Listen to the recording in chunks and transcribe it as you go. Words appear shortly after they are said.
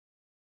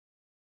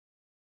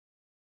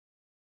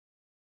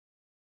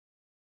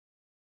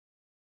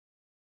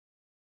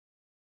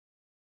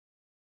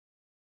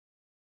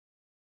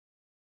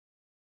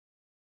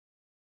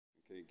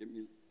Okay,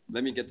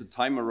 let me get the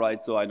timer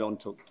right so I don't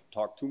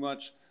talk too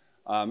much.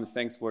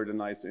 Thanks for the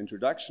nice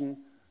introduction.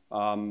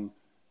 I'm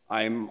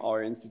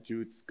our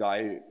institute's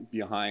guy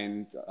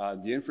behind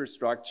the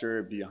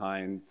infrastructure,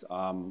 behind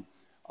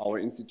our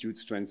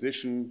institute's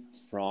transition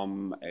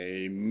from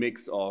a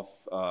mix of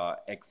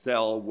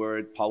Excel,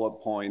 Word,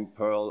 PowerPoint,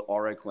 Perl,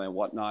 Oracle, and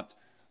whatnot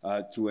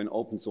to an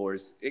open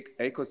source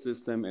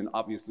ecosystem. And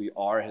obviously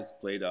R has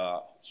played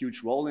a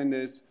huge role in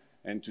this.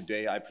 And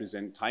today I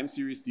present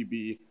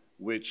timeseriesdb,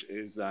 which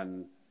is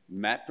a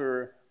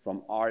mapper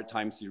from R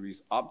time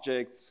series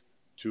objects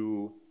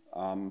to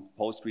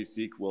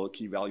postgreSQL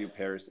key value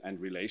pairs and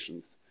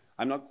relations.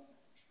 I'm not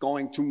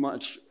going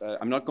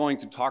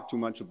to talk too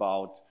much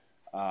about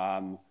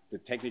the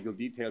technical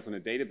details on a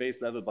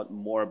database level, but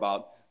more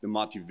about the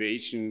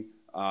motivation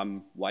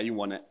why you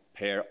want to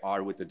pair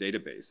R with the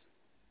database.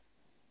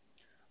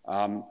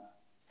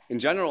 In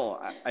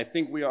general, I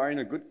think we are in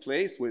a good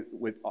place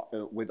with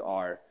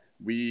R.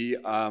 We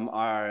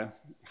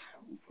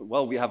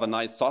we have a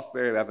nice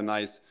software,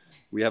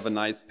 we have a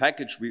nice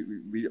package.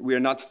 We are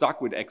not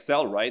stuck with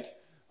Excel, right?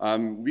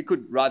 We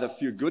could rather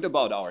feel good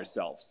about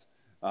ourselves.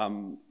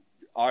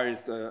 R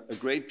is a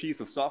great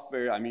piece of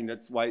software. I mean,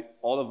 that's why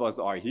all of us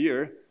are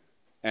here.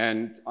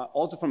 And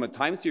also from a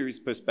time series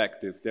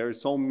perspective, there are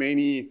so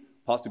many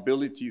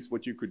possibilities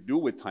what you could do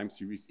with time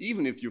series,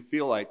 even if you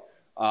feel like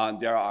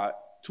there are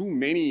too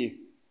many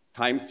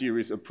time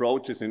series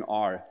approaches in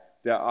R.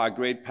 There are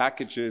great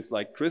packages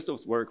like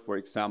Christoph's work, for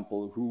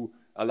example, who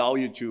allow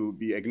you to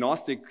be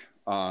agnostic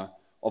of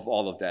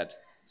all of that.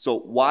 So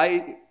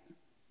why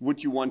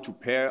would you want to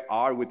pair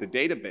R with the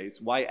database?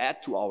 Why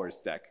add to our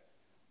stack?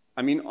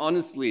 I mean,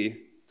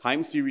 honestly,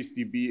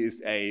 timeseriesdb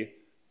is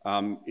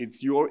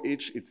it's your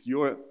itch, it's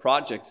your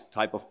project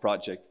type of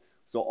project.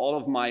 So all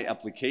of my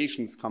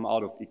applications come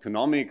out of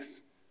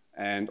economics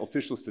and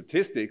official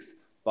statistics,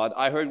 but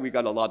I heard we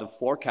got a lot of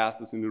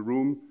forecasters in the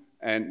room,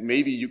 and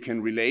maybe you can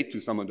relate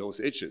to some of those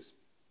itches.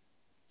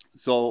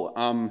 So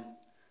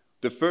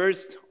the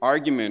first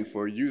argument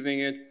for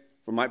using it,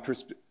 from my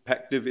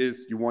perspective,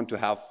 is you want to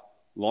have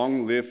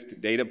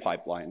long-lived data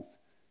pipelines.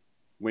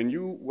 When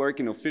you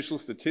work in official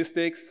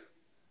statistics,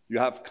 you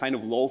have kind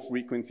of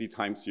low-frequency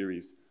time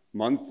series,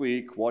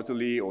 monthly,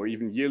 quarterly, or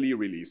even yearly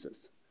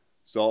releases.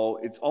 So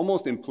it's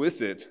almost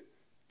implicit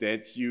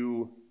that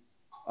you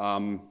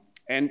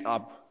end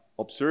up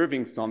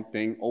observing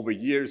something over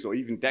years or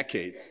even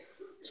decades.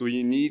 So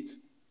you need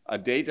a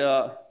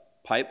data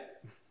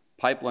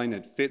pipeline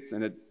that fits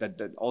and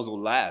that also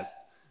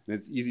lasts, and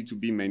it's easy to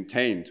be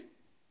maintained.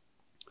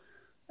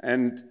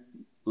 And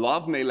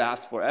love may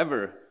last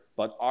forever,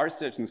 but R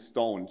sessions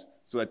don't.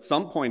 So at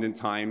some point in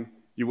time,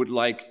 you would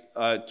like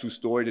to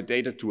store the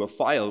data to a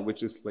file,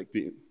 which is like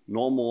the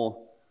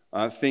normal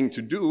thing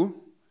to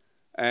do.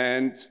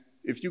 And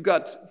if you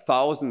got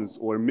thousands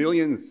or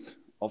millions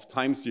of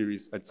time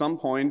series, at some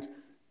point,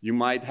 you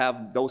might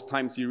have those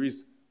time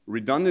series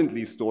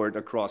redundantly stored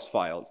across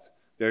files.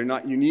 They're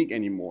not unique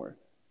anymore.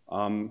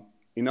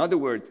 In other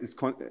words,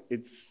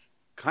 it's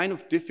kind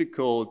of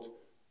difficult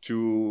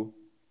to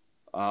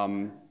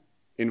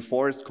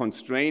enforce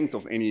constraints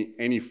of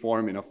any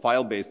form in a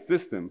file-based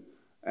system.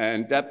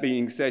 And that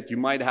being said, you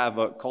might have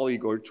a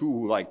colleague or two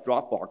who like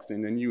Dropbox,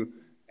 and then you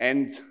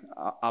end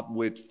up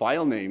with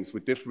file names,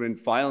 with different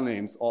file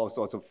names, all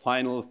sorts of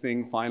final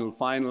thing,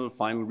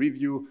 final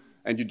review,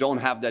 and you don't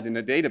have that in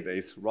a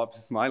database. Rob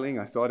is smiling,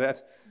 I saw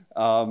that.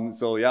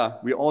 So yeah,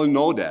 we all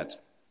know that.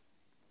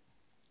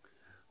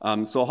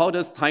 So how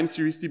does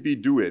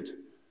timeseriesdb do it?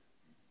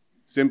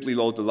 Simply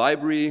load the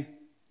library,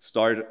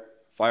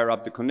 fire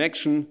up the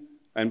connection,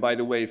 and by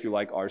the way, if you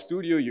like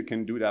RStudio, you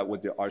can do that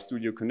with the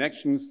RStudio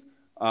connections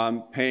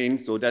pane,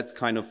 so that's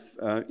kind of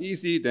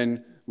easy.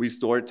 Then we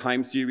store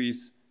time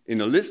series in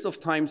a list of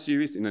time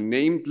series, in a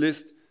named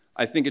list.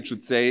 I think it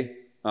should say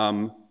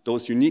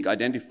those unique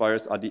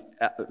identifiers are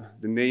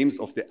the names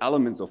of the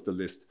elements of the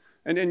list.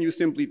 And then you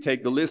simply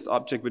take the list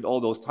object with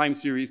all those time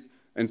series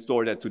and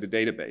store that to the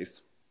database.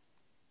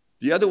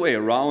 The other way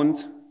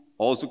around,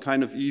 also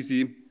kind of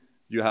easy.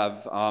 You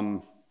have,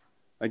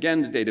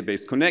 again, the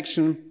database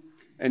connection,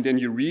 and then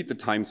you read the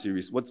time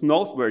series. What's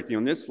noteworthy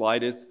on this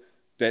slide is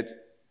that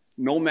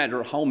no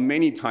matter how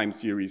many time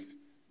series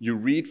you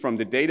read from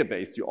the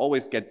database, you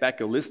always get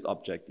back a list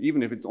object,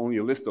 even if it's only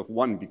a list of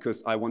one,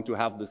 because I want to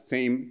have the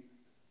same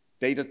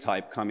data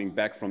type coming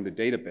back from the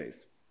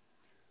database.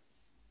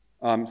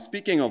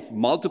 Speaking of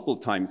multiple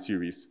time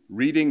series,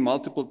 reading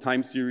multiple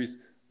time series,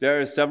 there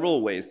are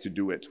several ways to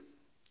do it.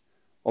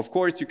 Of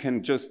course, you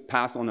can just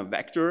pass on a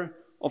vector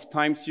of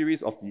time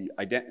series, of the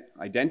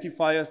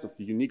identifiers, of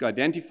the unique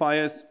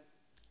identifiers.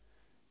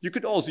 You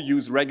could also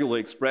use regular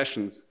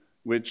expressions,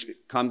 which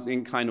comes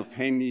in kind of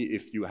handy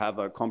if you have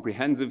a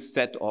comprehensive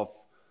set of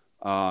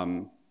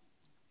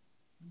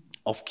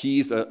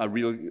keys, a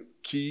real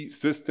key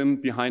system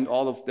behind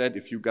all of that,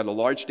 if you've got a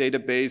large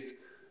database.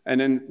 And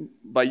then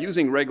by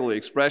using regular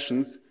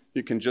expressions,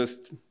 you can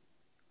just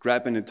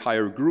grab an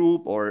entire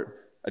group or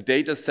a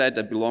data set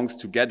that belongs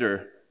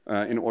together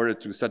in order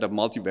to set up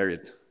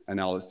multivariate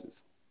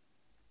analysis.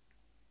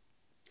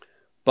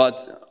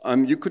 But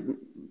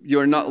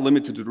you're not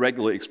limited to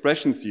regular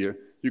expressions here.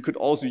 You could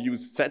also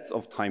use sets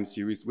of time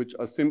series, which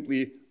are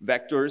simply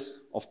vectors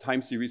of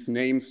time series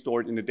names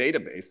stored in a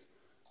database,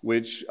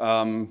 which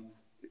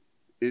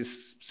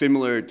is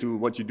similar to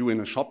what you do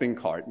in a shopping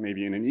cart,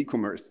 maybe in an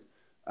e-commerce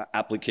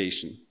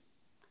application.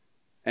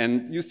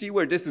 And you see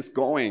where this is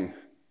going.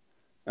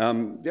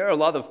 There are a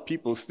lot of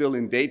people still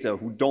in data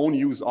who don't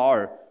use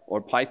R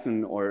or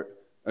Python or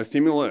a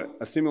similar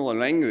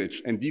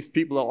language, and these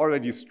people are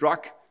already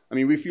struck. I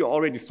mean, we feel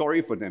already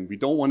sorry for them. We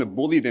don't want to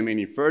bully them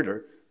any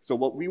further. So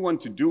what we want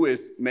to do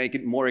is make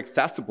it more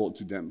accessible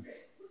to them.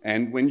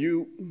 And when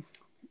you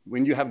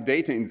have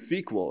data in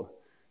SQL,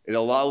 it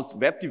allows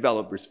web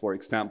developers, for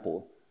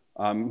example,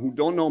 who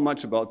don't know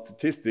much about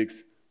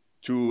statistics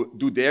to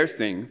do their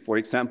thing. For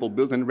example,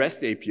 build a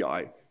REST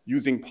API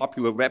using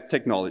popular web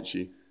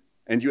technology.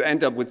 And you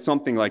end up with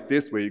something like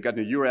this, where you got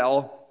a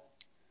URL,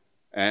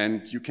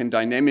 and you can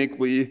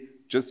dynamically,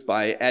 just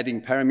by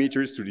adding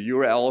parameters to the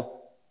URL,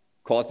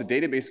 cause a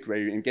database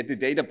query and get the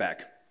data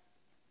back.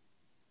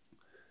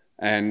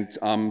 And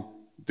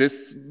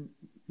this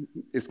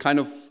is kind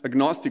of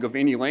agnostic of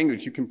any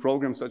language. You can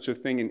program such a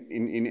thing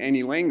in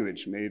any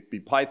language. May it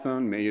be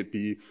Python, may it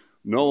be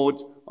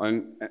Node,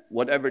 on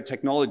whatever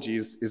technology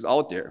is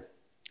out there.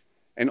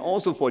 And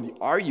also for the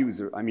R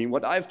user, I mean,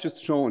 what I've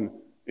just shown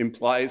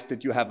implies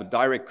that you have a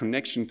direct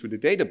connection to the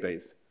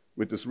database.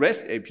 With this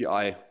REST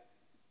API,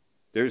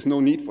 there's no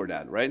need for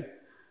that, right?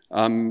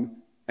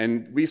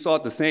 And we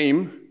thought the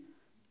same.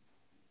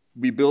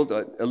 We built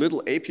a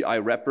little API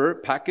wrapper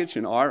package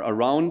in R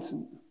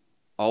around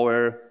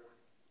our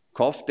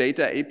COF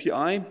data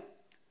API.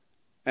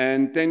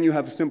 And then you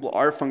have a simple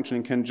R function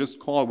and can just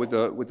call with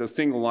a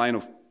single line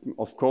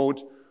of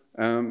code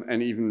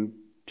and even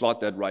plot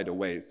that right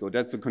away. So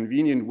that's a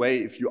convenient way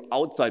if you're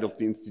outside of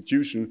the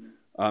institution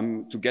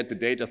to get the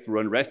data through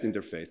a REST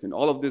interface. And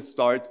all of this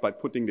starts by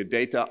putting the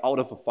data out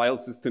of a file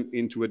system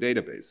into a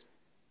database.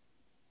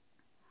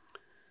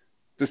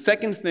 The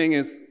second thing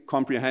is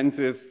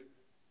comprehensive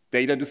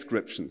data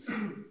descriptions.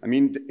 I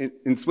mean,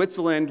 in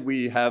Switzerland,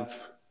 we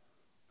have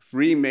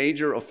 3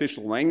 major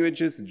official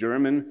languages,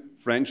 German,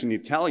 French, and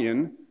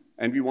Italian,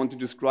 and we want to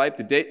describe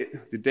the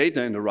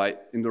data in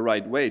the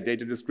right way.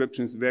 Data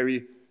description is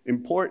very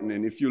important,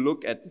 and if you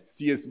look at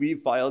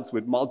CSV files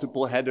with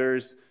multiple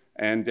headers,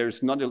 and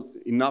there's not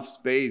enough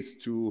space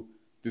to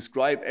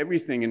describe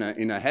everything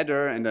in a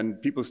header, and then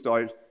people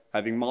start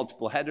having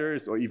multiple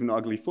headers or even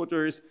ugly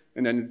footers,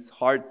 and then it's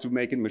hard to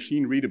make it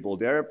machine readable.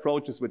 There are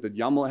approaches with the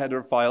YAML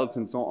header files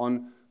and so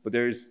on, but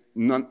there's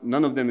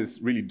none of them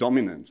is really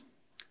dominant.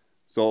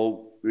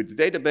 So with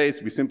the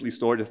database, we simply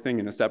store the thing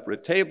in a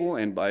separate table,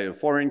 and by a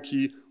foreign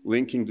key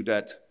linking to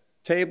that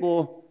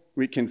table,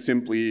 we can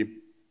simply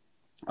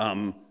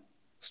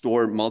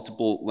store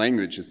multiple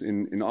languages.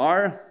 In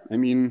R, I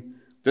mean,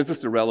 this is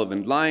the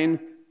relevant line.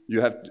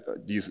 You have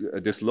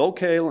this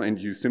locale, and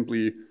you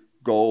simply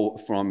go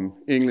from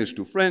English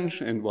to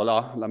French, and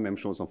voila, la même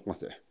chose en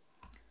français.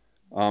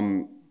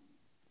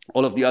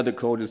 All of the other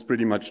code is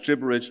pretty much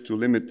gibberish to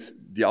limit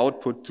the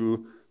output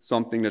to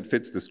something that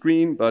fits the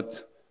screen,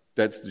 but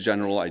that's the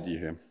general idea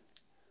here.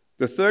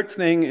 The third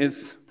thing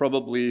is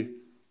probably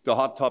the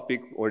hot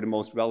topic or the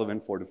most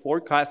relevant for the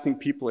forecasting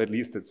people. At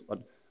least that's what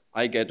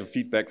I get the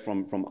feedback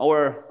from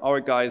our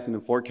guys in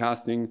the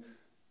forecasting.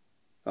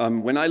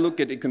 When I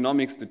look at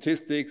economic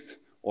statistics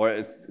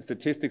or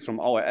statistics from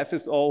our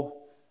FSO,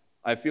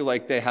 I feel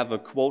like they have a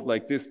quote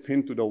like this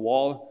pinned to the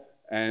wall,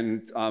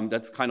 and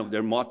that's kind of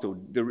their motto.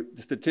 The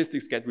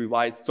statistics get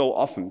revised so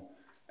often.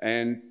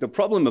 And the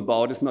problem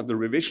about it is not the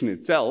revision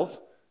itself,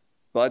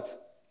 but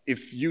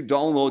if you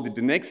download it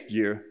the next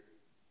year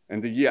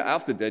and the year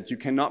after that, you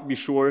cannot be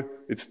sure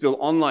it's still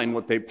online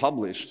what they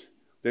published.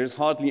 There's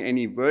hardly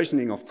any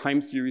versioning of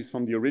time series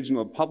from the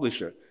original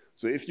publisher.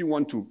 So if you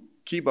want to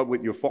keep up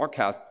with your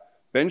forecast,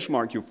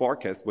 benchmark your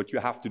forecast, what you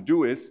have to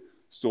do is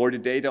store the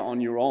data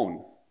on your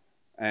own.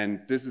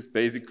 And this is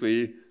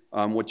basically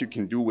what you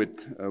can do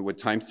with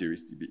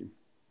timeseriesdb.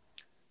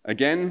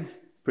 Again,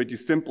 pretty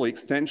simple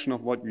extension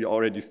of what we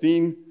already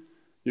seen.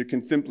 You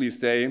can simply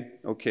say,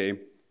 okay,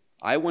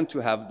 I want to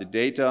have the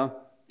data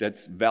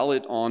that's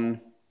valid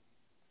on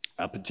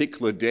a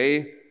particular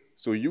day.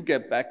 So you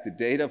get back the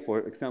data,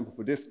 for example,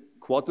 for this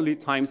quarterly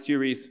time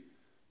series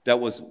that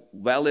was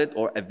valid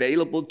or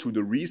available to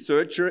the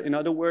researcher, in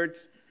other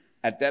words,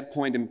 at that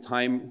point in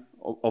time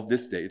of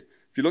this date.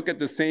 If you look at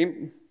the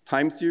same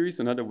time series,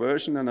 another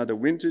version, another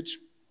vintage,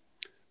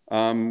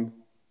 at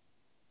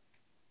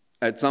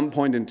some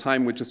point in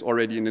time, which is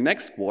already in the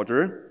next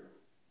quarter,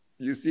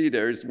 you see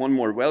there is one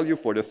more value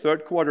for the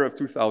third quarter of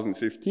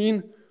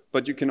 2015,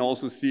 but you can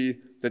also see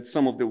that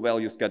some of the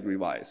values got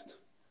revised.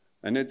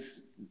 And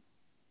it's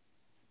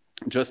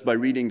just by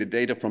reading the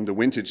data from the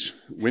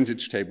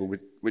vintage table,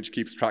 which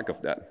keeps track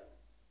of that.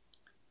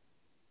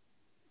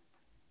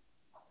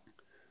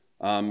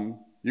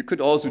 You could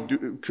also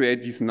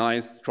create these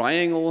nice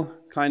triangle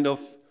kind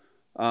of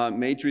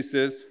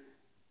matrices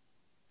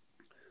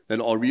that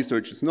all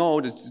researchers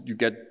know that you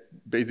get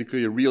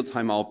basically a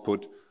real-time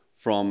output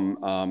from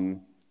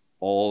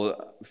all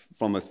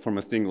from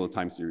a single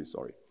time series,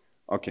 sorry.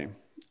 Okay,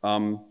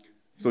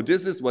 so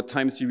this is what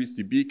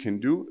timeseriesdb can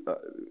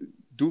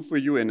do for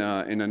you in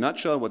a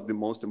nutshell, what the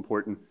most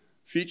important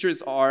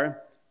features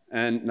are.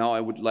 And now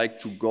I would like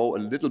to go a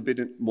little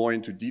bit more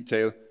into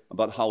detail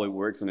about how it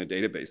works on a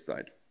database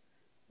side.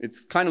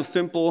 It's kind of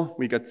simple.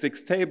 We got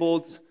 6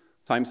 tables.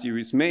 Time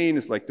series main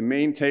is like the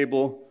main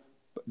table.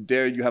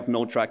 There you have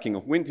no tracking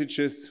of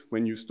vintages.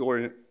 When you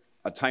store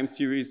a time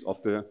series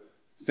of the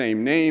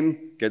same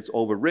name, gets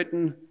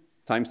overwritten.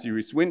 Time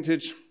series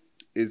vintage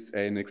is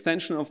an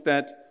extension of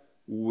that,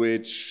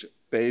 which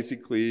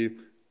basically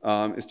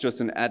is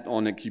just an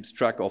add-on that keeps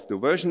track of the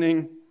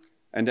versioning.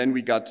 And then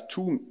we got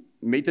 2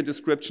 meta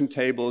description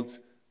tables,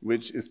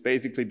 which is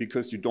basically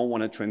because you don't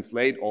want to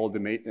translate all the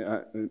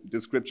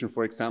description.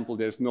 For example,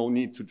 there's no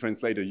need to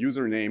translate a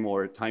username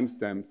or a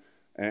timestamp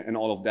and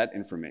all of that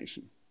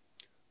information.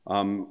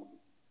 And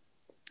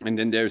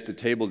then there's the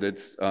table that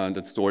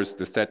stores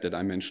the set that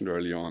I mentioned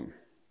early on.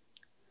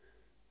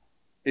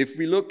 If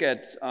we look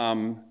at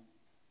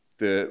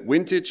the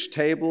vintage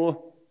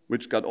table,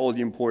 which got all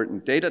the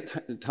important data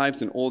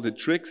types and all the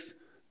tricks,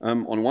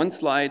 on one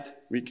slide,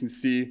 we can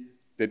see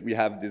that we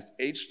have this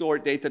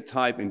hstore data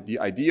type, and the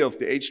idea of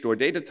the hstore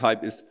data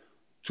type is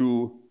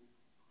to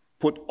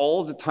put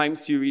all the time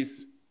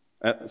series,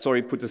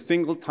 put a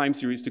single time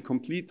series, the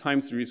complete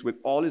time series with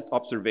all its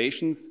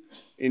observations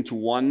into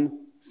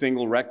one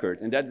single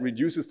record, and that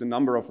reduces the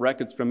number of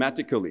records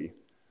dramatically.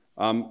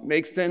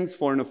 Makes sense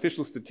for an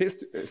official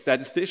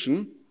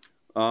statistician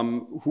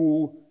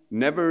who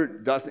never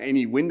does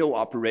any window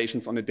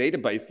operations on a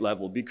database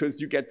level, because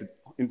you get the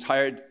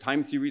entire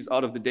time series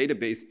out of the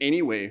database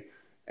anyway.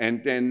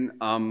 And then,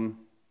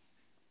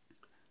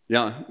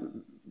 yeah,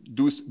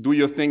 do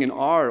your thing in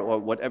R or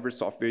whatever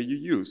software you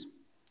use.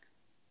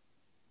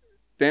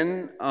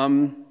 Then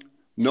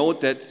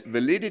note that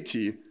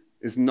validity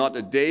is not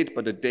a date,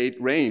 but a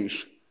date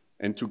range.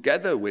 And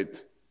together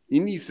with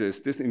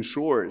indices, this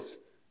ensures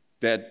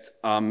that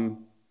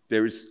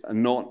there is a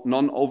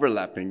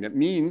non-overlapping. That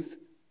means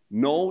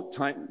no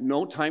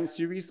time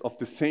series of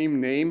the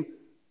same name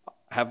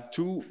have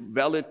 2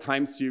 valid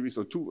time series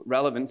or 2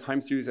 relevant time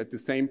series at the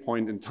same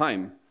point in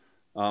time.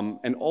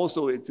 And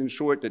also it's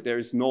ensured that there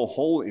is no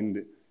hole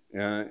in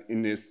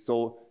this.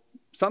 So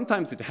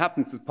sometimes it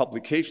happens that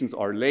publications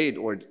are late,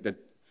 or that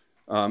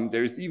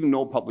there is even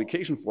no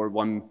publication for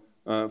one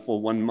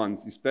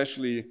month,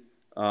 especially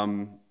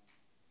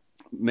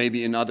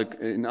maybe in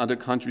other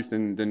countries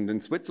than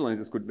Switzerland.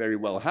 This could very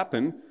well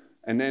happen.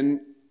 And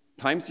then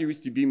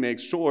timeseriesdb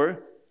makes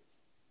sure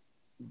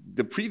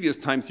the previous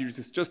time series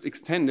is just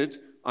extended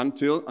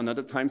until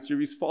another time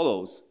series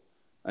follows,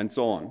 and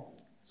so on.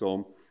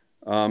 So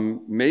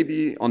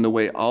maybe on the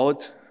way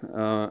out,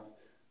 a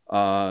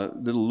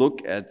little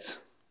look at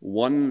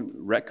one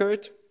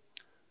record,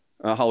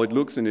 how it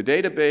looks in the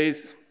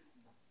database,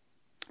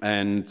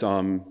 and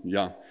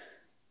yeah,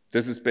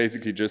 this is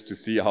basically just to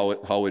see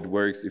how it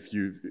works if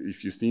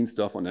you've seen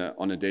stuff on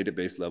a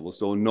database level.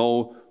 So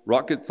no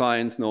rocket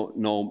science,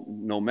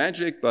 no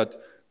magic, but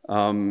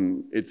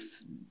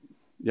it's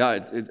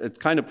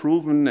kind of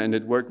proven, and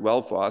it worked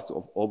well for us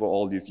over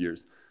all these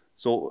years.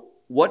 So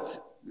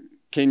what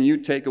can you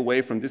take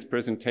away from this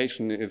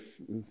presentation,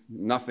 if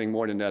nothing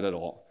more than that at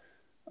all?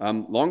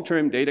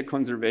 Long-term data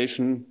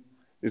conservation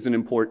is an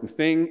important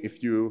thing.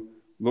 If you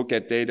look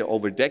at data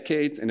over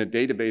decades, and a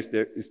database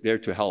is there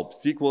to help.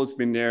 SQL has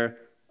been there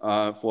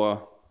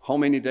for how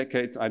many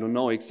decades? I don't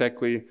know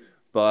exactly,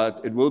 but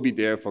it will be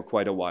there for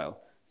quite a while.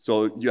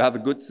 So you have a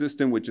good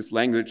system which is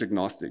language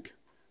agnostic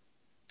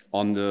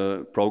on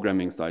the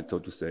programming side, so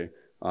to say.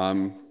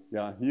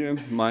 Yeah, here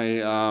my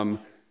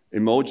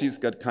emojis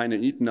got kind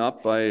of eaten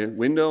up by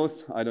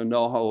Windows. I don't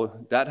know how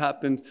that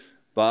happened,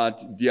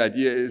 but the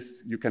idea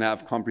is you can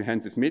have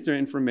comprehensive meta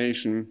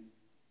information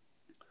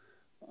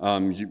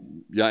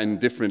in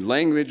different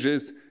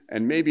languages.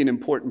 And maybe an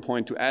important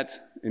point to add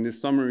in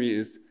this summary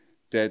is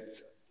that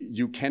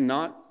you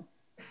cannot,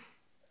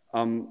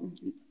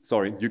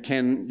 you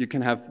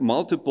can have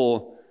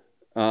multiple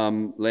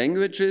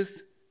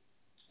languages,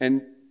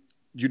 and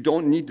you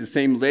don't need the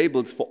same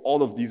labels for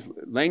all of these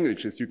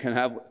languages. You can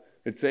have,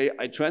 let's say,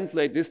 I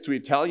translate this to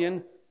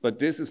Italian, but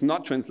this is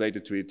not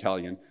translated to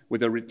Italian.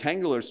 With a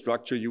rectangular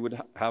structure, you would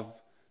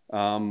have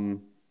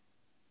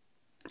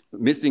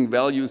missing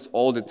values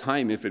all the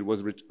time if it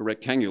was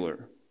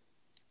rectangular.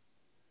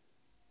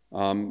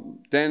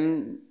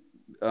 Then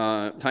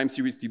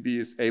timeseriesdb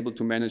is able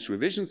to manage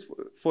revisions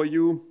for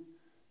you.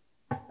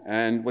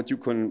 And what you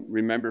can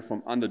remember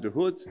from under the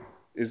hood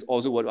is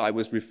also what I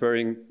was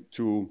referring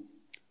to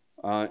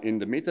in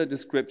the meta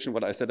description,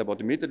 what I said about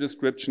the meta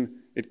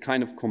description. It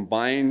kind of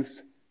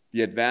combines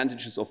the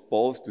advantages of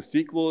both the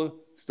SQL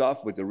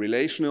stuff with the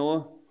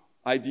relational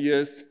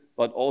ideas,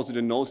 but also the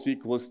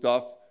NoSQL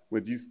stuff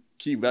with these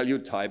key value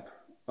type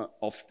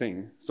of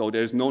thing. So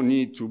there's no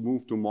need to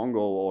move to Mongo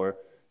or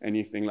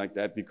anything like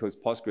that, because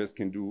Postgres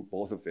can do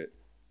both of it.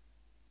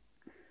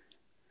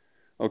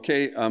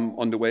 Okay,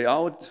 on the way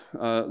out,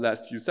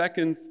 last few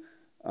seconds,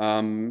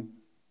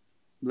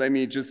 let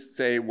me just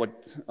say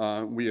what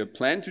we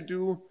plan to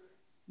do.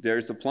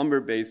 There's a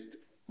Plumber-based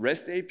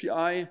REST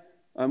API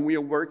we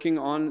are working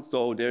on.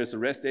 So there's a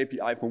REST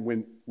API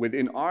from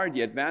within R.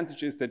 The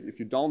advantage is that if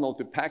you download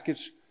the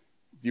package,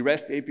 the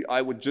REST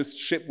API would just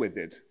ship with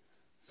it.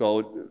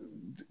 So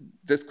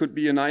this could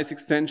be a nice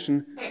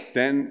extension.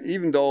 Then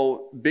even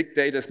though big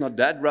data is not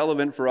that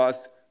relevant for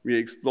us, we're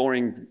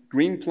exploring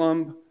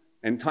Greenplum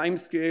and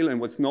Timescale, and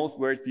what's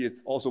noteworthy,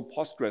 it's also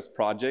Postgres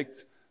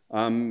projects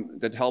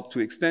that help to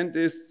extend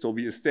this. So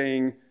we are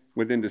staying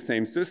within the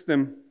same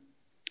system,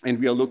 and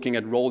we are looking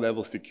at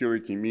row-level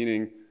security,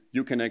 meaning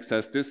you can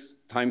access this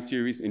time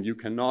series and you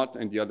cannot,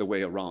 and the other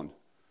way around.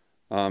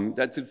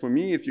 That's it for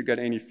me. If you get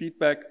any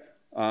feedback,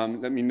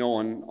 let me know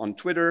on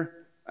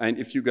Twitter. And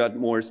if you got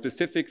more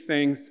specific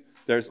things,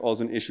 there's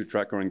also an issue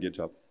tracker on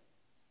GitHub.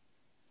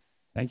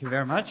 Thank you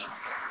very much.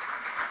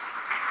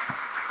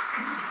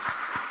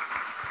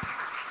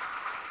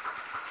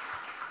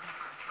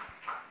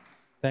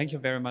 Thank you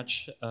very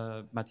much,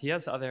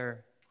 Matthias. Are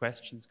there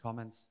questions,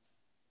 comments?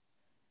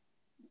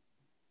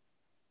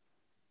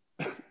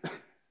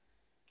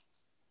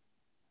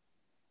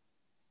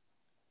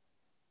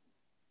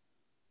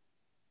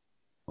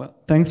 Well,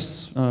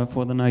 thanks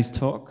for the nice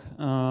talk.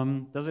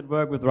 Does it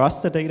work with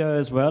raster data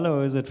as well,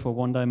 or is it for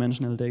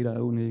one-dimensional data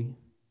only?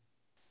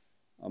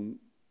 Do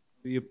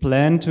you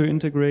plan to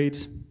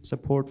integrate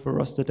support for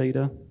raster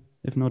data,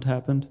 if not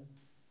happened?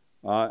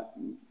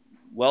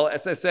 Well,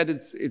 as I said,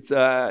 it's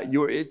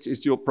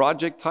your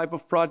project type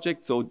of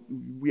project. So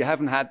we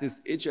haven't had this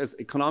itch as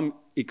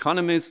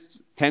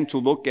economists tend to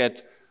look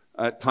at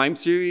time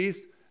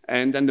series.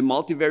 And then the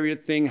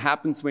multivariate thing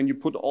happens when you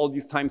put all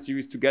these time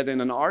series together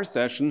in an R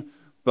session.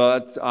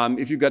 But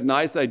if you got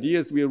nice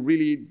ideas,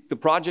 the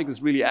project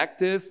is really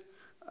active,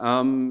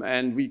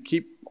 and we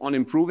keep on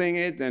improving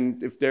it.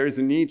 And if there is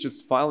a need,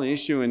 just file an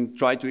issue and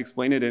try to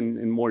explain it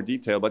in more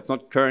detail. But it's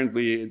not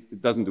currently,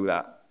 it doesn't do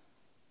that.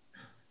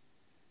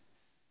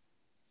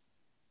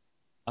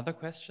 Other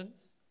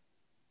questions?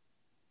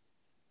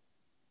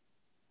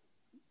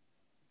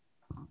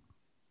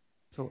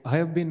 So I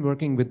have been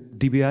working with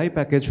DBI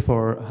package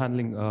for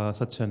handling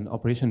such an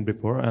operation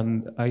before,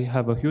 and I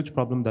have a huge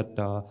problem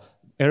that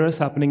errors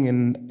happening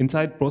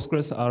inside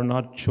Postgres are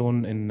not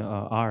shown in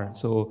R.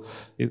 So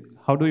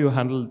how do you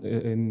handle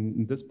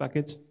in this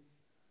package?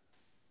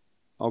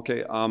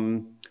 Okay,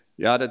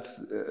 yeah,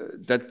 that's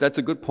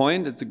a good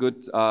point. It's a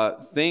good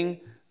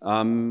thing.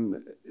 At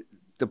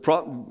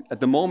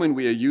the moment,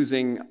 we are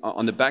using,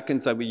 on the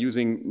backend side, we're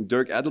using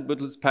Dirk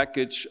Adelbüttel's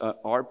package,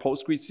 R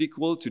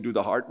postgreSQL, to do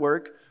the hard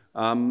work.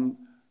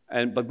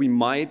 But we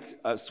might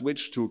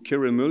switch to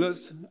Kirill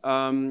Müller's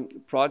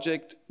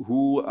project,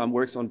 who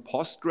works on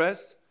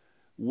Postgres,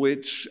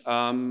 which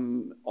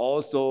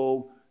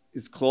also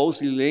is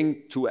closely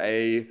linked to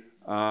a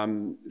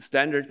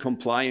standard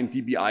compliant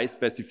DBI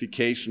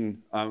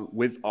specification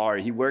with R.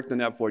 He worked on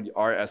that for the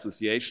R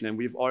Association, and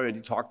we've already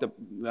talked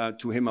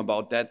to him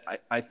about that.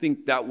 I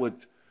think that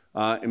would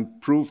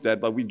improve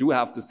that, but we do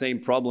have the same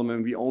problem,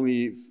 and we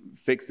only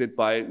fix it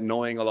by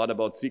knowing a lot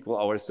about SQL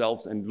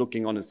ourselves and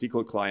looking on a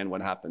SQL client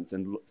what happens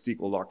and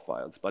SQL log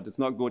files, but it's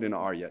not good in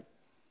R yet.